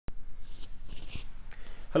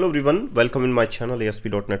Hello everyone, welcome in my channel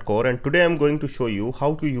ASP.NET Core, and today I'm going to show you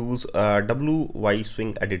how to use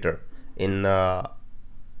WYSIWYG editor in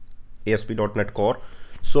ASP.NET Core.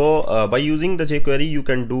 So by using the jQuery you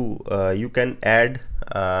can add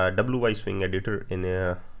WYSIWYG editor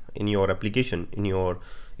in your application, in your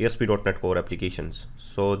ASP.NET Core applications.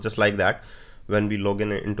 So just like that, when we log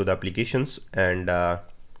in into the applications and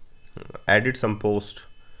added some post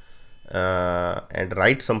and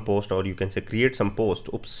write some post, or you can say create some post.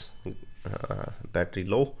 Battery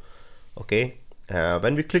low. Okay,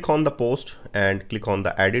 when we click on the post and click on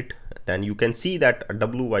the edit, then you can see that a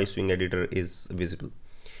WYSIWYG editor is visible.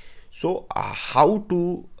 So how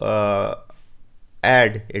to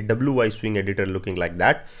add a WYSIWYG editor looking like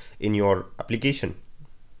that in your application?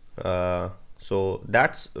 So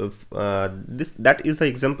that's that is the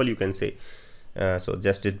example, you can say. So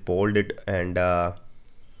just bold it and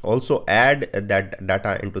also add that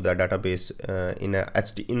data into the database in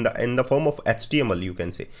the form of HTML, you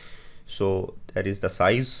can say. So that is the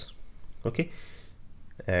size. Okay,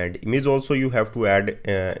 and image also you have to add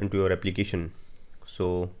into your application.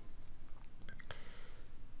 So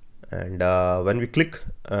and when we click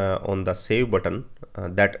on the save button,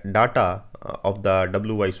 that data of the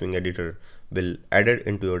WYSIWYG editor will added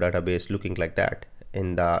into your database looking like that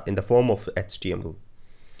in the form of HTML.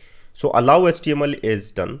 So allow HTML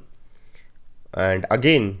is done, and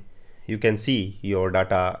again you can see your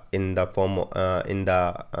data in the form in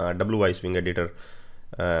the WYSIWYG editor.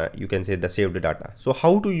 You can say the saved data. So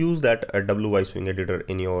how to use that WYSIWYG editor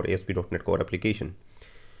in your ASP.NET Core application?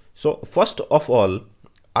 So first of all,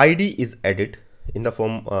 ID is added in the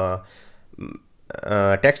form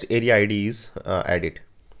text area ID is added.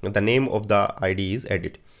 The name of the ID is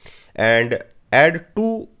added, and add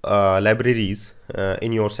two libraries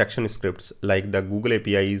in your section scripts, like the Google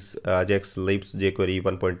APIs, JAX Libs jQuery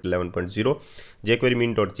 1.11.0, jQuery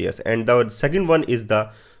mean.js, and the second one is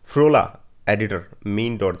the Frola editor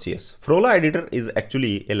mean.js. Frola editor is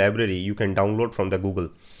actually a library you can download from the Google,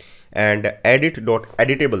 and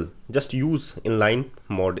edit.editable, just use inline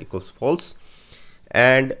mode equals false,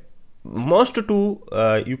 and most to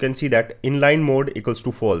you can see that inline mode equals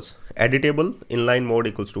to false, editable inline mode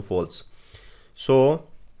equals to false. So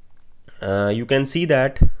you can see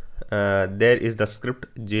that there is the script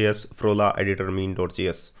js Frola editor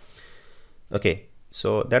mean.js. Okay,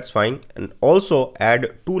 so that's fine. And also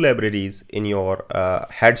add two libraries in your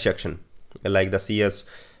head section, like the CS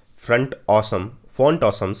font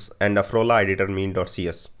awesomes and the Frola editor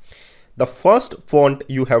mean.cs. The first font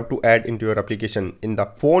you have to add into your application in the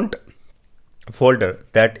font folder,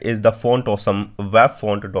 that is the font awesome web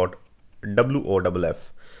font.woff.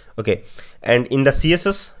 Okay, and in the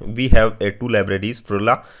CSS we have two libraries,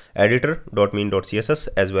 Frola editor.mean.css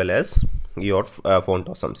as well as your font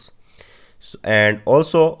awesomes. So, and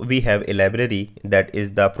also we have a library that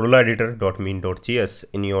is the Frola editor.mean.js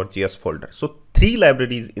in your JS folder. So three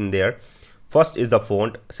libraries in there. First is the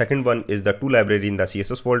font, second one is the two library in the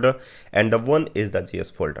CSS folder, and the one is the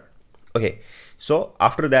JS folder. Okay, so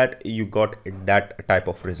after that you got that type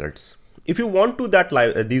of results. If you want to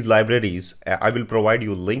these libraries, I will provide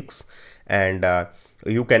you links, and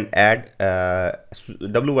you can add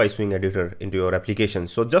WYSIWYG editor into your application.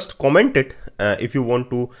 So just comment it if you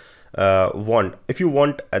want to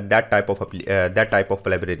that type of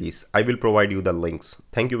libraries. I will provide you the links.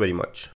 Thank you very much.